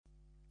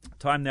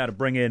Time now to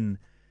bring in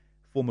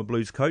former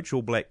Blues coach,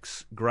 All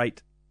Blacks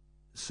great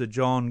Sir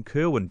John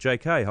Kirwan.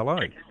 JK, hello.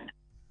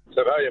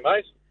 So how are you,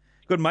 mate?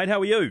 Good, mate. How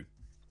are you?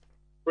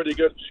 Pretty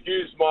good.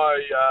 Excuse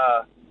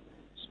my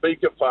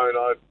speakerphone.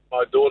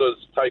 My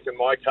daughter's taken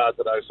my car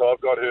today, so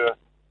I've got her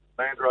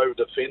Land Rover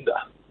Defender.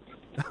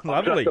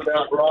 Lovely. Just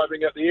about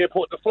arriving at the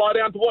airport to fly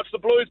down to watch the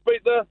Blues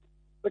beat the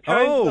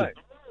Canes, mate.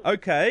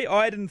 Okay.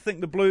 I didn't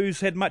think the Blues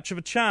had much of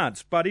a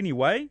chance, but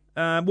anyway,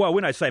 well,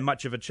 when I say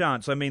much of a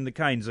chance, I mean the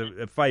Canes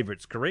are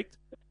favourites, correct?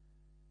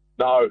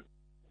 No, of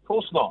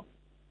course not.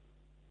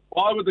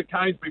 Why would the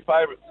Canes be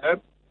favourites, Sam?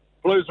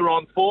 Blues are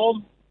on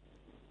form.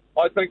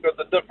 I think that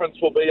the difference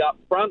will be up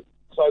front.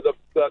 So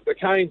the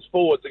Canes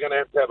forwards are going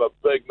to have a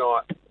big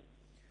night.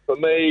 For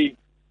me,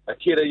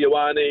 Akira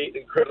Ioane,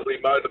 incredibly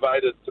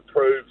motivated to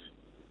prove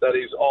that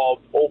he's of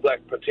All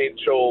Black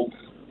potential.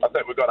 I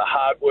think we've got a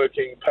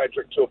hard-working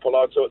Patrick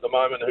Tuipulotu at the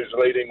moment who's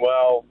leading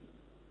well.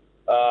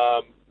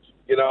 I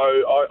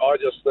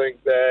just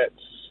think that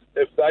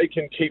if they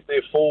can keep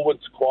their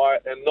forwards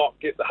quiet and not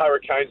get the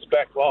Hurricanes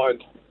backline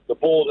the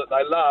ball that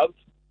they love,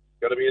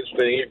 it's going to be an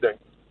interesting evening.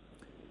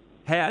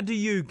 How do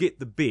you get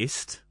the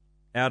best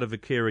out of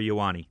Akira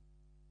Ioane?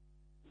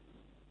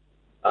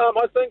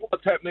 I think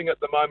what's happening at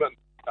the moment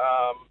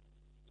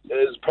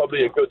is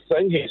probably a good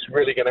thing. He's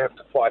really going to have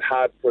to fight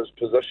hard for his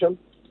position.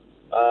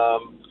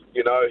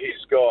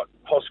 He's got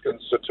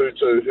Hoskins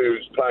Sotutu,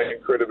 who's playing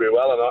incredibly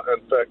well,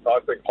 and in fact, I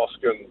think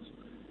Hoskins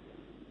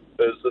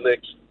is the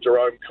next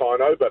Jerome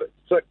Kaino, but at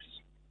 6.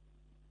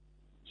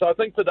 So I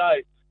think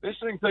today, the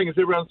interesting thing is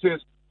everyone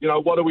says,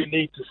 what do we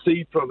need to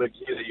see from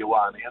Akira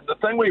Ioane? And the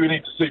thing we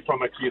need to see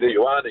from Akira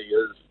Ioane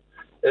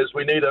is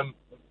we need him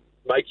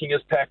making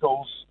his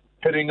tackles,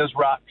 hitting his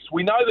rucks.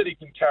 We know that he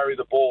can carry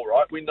the ball,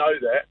 right? We know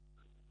that.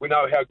 We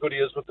know how good he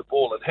is with the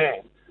ball in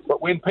hand.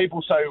 But when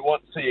people say we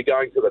want to see you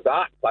going to the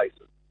dark places,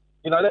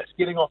 that's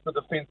getting off the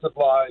defensive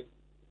line,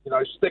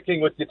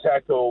 sticking with your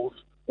tackles,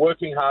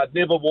 working hard,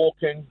 never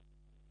walking,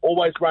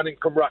 always running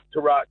from ruck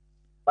to ruck,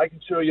 making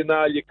sure you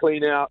nail your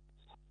clean out.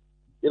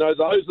 Those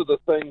are the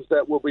things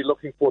that we'll be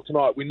looking for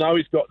tonight. We know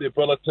he's got the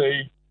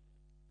ability.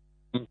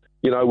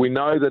 We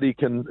know that he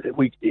can.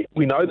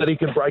 We know that he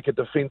can break a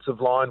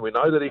defensive line. We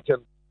know that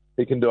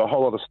he can do a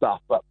whole lot of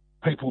stuff. But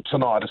people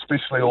tonight,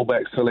 especially All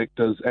Black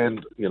selectors,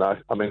 and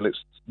let's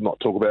not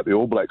talk about the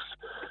All Blacks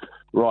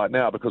right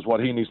now, because what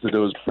he needs to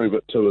do is prove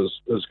it to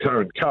his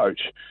current coach.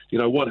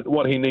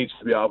 What he needs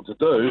to be able to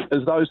do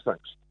is those things,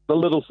 the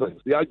little things,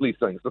 the ugly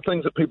things, the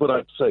things that people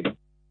don't see.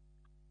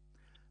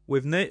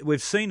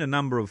 We've seen a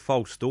number of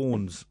false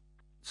dawns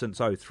since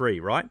 2003,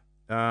 right?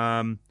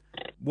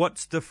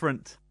 What's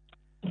different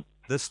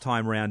this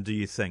time round, do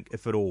you think,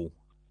 if at all,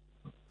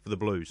 for the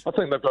Blues? I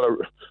think they've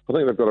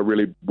got a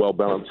really well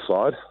balanced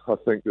side. I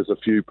think there's a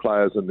few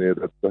players in there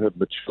that have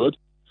matured.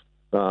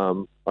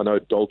 I know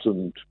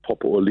Dalton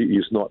Popoli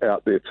is not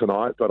out there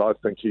tonight, but I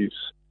think he's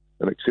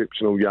an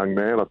exceptional young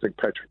man. I think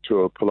Patrick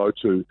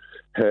Tuipulotu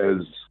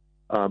has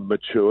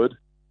matured.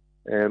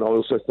 And I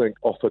also think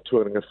Ofa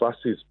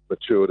Tuaningafasi's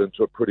matured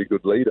into a pretty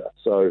good leader.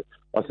 So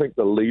I think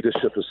the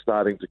leadership is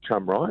starting to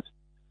come right,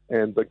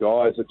 and the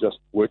guys are just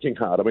working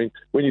hard. I mean,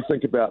 when you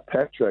think about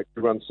Patrick,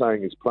 everyone's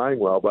saying he's playing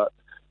well, but,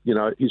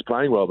 he's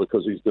playing well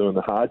because he's doing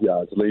the hard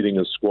yards, leading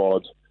his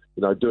squad,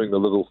 doing the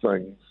little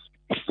things.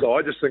 So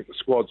I just think the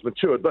squad's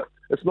matured, but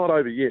it's not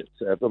over yet,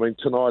 Sav. I mean,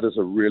 tonight is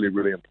a really,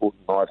 really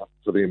important night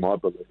for them, I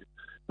believe.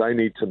 They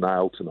need to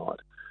nail tonight,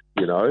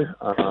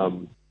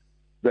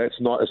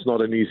 It's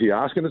not an easy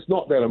ask, and it's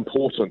not that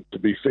important, to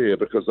be fair,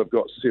 because they've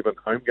got 7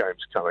 home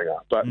games coming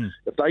up. But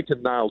if they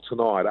can nail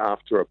tonight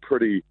after a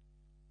pretty,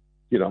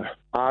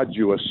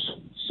 arduous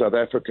South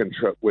African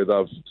trip where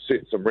they've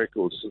set some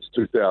records since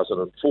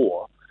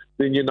 2004,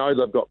 then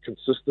they've got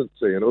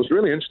consistency. And it was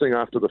really interesting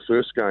after the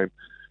first game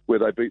where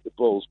they beat the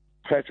Bulls.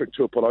 Patrick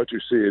Tuipulotu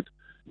said,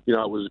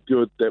 it was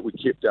good that we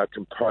kept our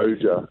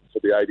composure for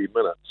the 80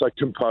 minutes. So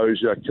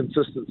composure,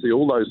 consistency,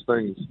 all those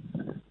things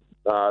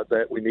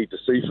that we need to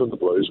see from the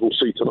Blues, we'll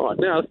see tonight.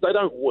 Now, if they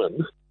don't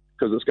win,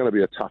 because it's going to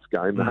be a tough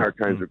game, the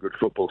Hurricanes are a good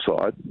football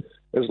side,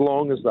 as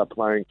long as they're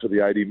playing for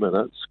the 80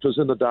 minutes, because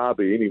in the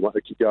derby, anyway,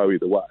 it could go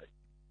either way.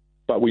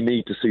 But we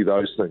need to see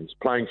those things.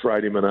 Playing for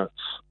 80 minutes,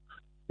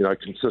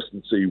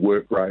 consistency,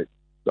 work rate,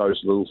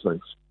 those little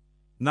things.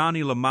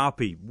 Ngani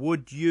Laumape,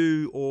 would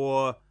you,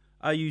 or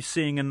are you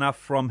seeing enough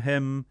from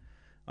him?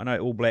 I know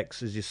All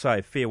Blacks, as you say,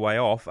 a fair way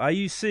off. Are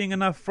you seeing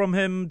enough from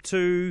him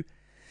to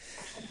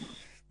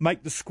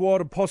make the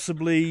squad or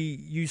possibly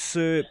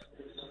usurp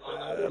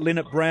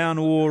Leonard Brown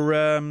or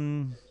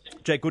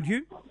Jake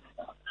Goodhue?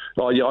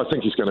 Oh, yeah, I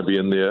think he's going to be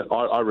in there.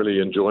 I really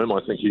enjoy him. I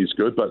think he's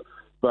good. But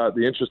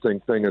the interesting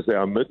thing is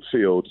our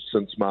midfield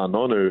since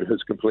Manonu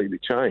has completely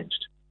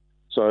changed.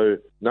 So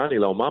Ngani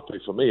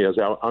Laumape, for me, is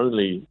our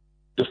only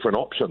different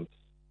option.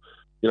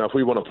 If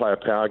we want to play a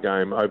power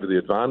game over the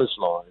advantage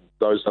line,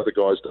 those other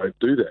guys don't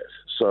do that.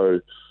 So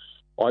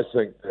I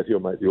think that he'll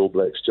make the All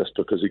Blacks just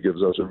because he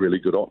gives us a really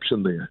good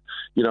option there.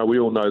 We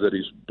all know that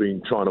he's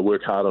been trying to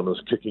work hard on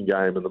his kicking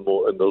game and the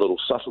little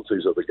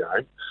subtleties of the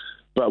game.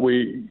 But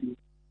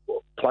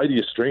play to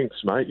your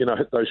strengths, mate. You know,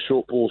 hit those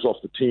short balls off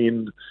the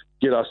 10,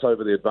 get us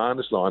over the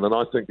advantage line. And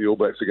I think the All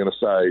Blacks are going to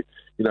say,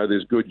 you know,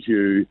 there's Good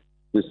Hugh,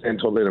 there's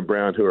Anton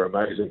Lennon-Brown, who are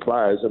amazing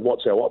players, and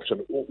what's our option?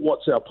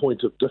 What's our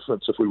point of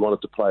difference if we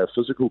wanted to play a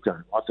physical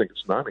game? I think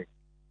it's none.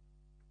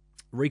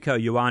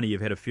 Rieko Ioane you've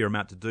had a fair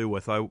amount to do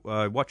with. I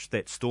watched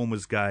that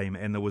Stormers game,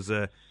 and there was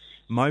a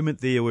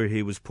moment there where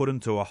he was put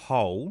into a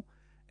hole,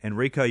 and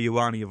Rieko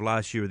Ioane of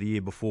last year or the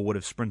year before would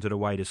have sprinted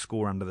away to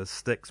score under the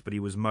sticks, but he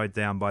was mowed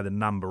down by the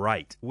number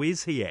 8.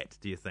 Where's he at,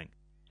 do you think?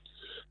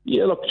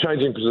 Yeah, look,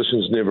 changing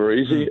positions is never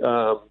easy.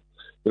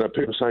 You know,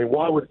 people saying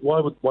why would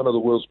one of the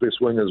world's best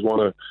wingers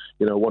want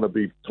to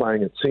be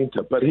playing at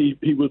centre? But he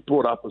was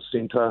brought up as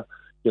centre.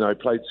 You know,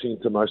 played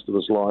centre most of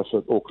his life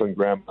at Auckland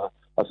Grammar.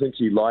 I think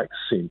he likes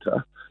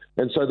centre,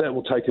 and so that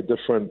will take a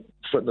different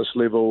fitness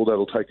level.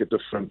 That'll take a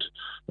different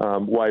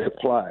way to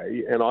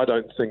play. And I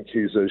don't think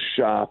he's as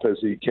sharp as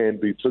he can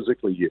be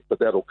physically yet, but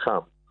that'll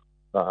come.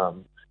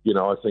 You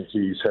know, I think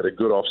he's had a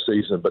good off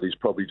season, but he's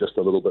probably just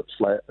a little bit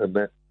flat, and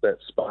that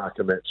spark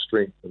and that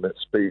strength and that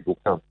speed will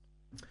come.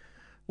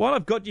 While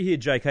I've got you here,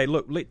 JK,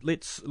 look,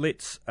 let's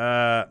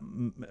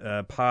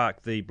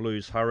park the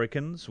Blues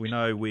Hurricanes. We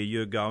know where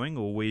you're going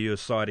or where you're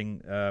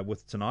siding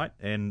with tonight,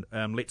 and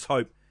let's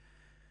hope.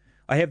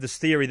 I have this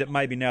theory that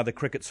maybe now the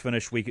cricket's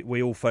finished,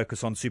 we all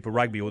focus on Super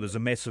Rugby, or there's a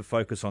massive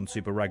focus on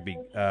Super Rugby,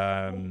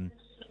 and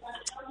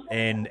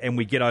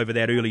we get over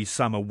that early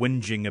summer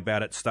whinging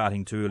about it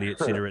starting too early,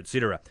 etc.,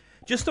 etc.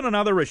 Just on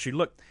another issue,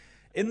 look,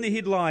 in the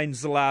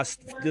headlines the last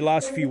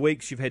few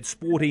weeks, you've had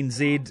Sport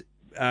NZ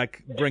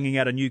bringing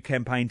out a new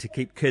campaign to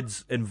keep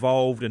kids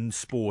involved in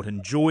sport,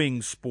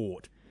 enjoying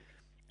sport.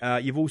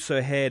 You've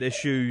also had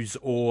issues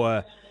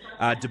or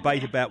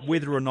debate about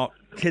whether or not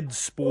kids'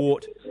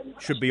 sport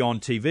should be on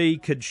TV,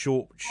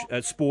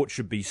 sport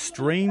should be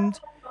streamed.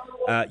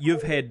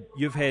 You've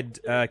had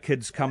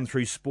kids come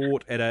through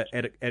sport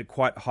at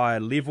quite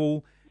higher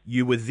level.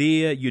 You were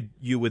there.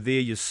 You were there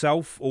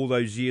yourself all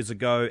those years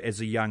ago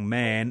as a young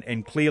man,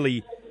 and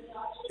clearly,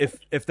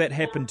 if that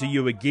happened to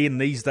you again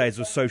these days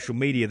with social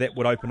media, that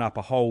would open up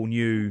a whole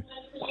new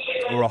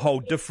or a whole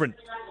different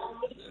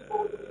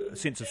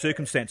sense of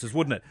circumstances,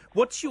 wouldn't it?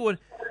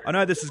 I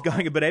know this is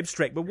going a bit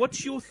abstract, but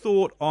what's your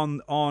thought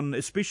on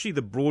especially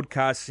the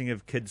broadcasting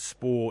of kids'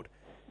 sport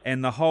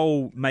and the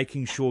whole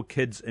making sure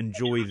kids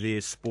enjoy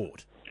their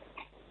sport?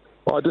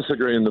 I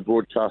disagree in the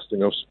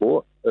broadcasting of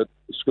sport at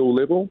the school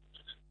level,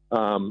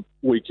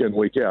 week in,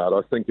 week out. I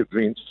think good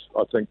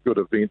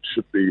events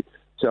should be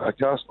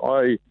telecast.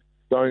 I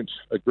don't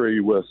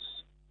agree with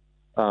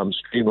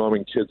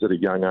streamlining kids at a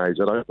young age.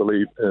 I don't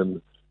believe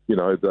in, you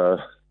know,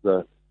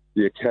 the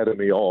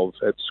academy of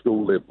at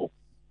school level.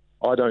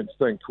 I don't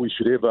think we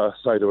should ever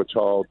say to a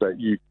child that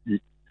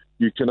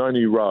you can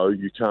only row,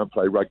 you can't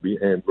play rugby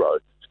and row.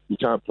 You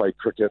can't play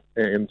cricket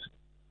and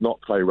not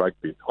play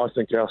rugby. I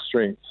think our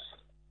strength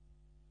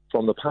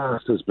from the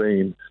past has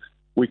been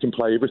we can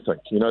play everything.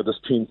 You know, this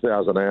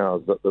 10,000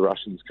 hours that the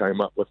Russians came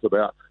up with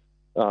about,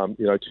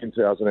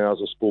 10,000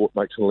 hours of sport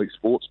makes an elite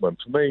sportsman.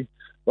 For me,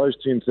 those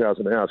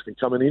 10,000 hours can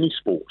come in any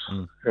sport.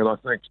 And I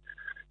think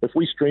if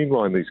we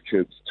streamline these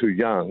kids too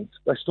young,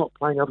 they stop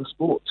playing other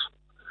sports.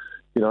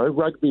 You know,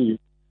 rugby,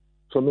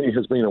 for me,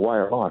 has been a way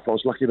of life. I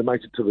was lucky to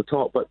make it to the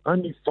top, but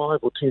only 5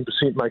 or 10%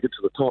 make it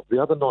to the top.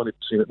 The other 90%,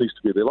 it needs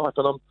to be their life.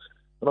 And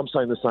I'm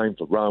saying the same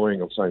for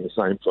rowing. I'm saying the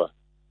same for,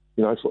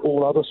 you know, for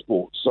all other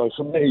sports. So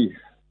for me,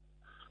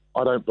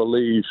 I don't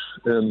believe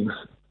in,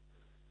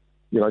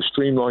 you know,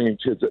 streamlining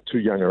kids at too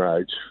young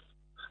an age.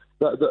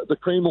 The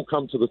cream will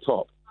come to the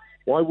top.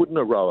 Why wouldn't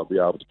a rower be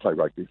able to play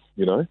rugby,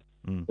 you know?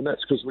 And that's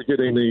because we're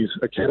getting these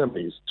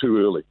academies too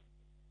early.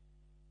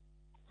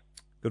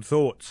 Good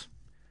thoughts.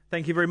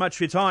 Thank you very much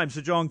for your time,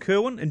 Sir John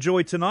Kirwan.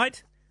 Enjoy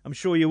tonight. I'm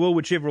sure you will,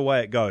 whichever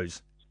way it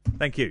goes.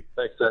 Thank you.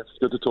 Thanks, Dad.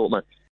 Good to talk, mate.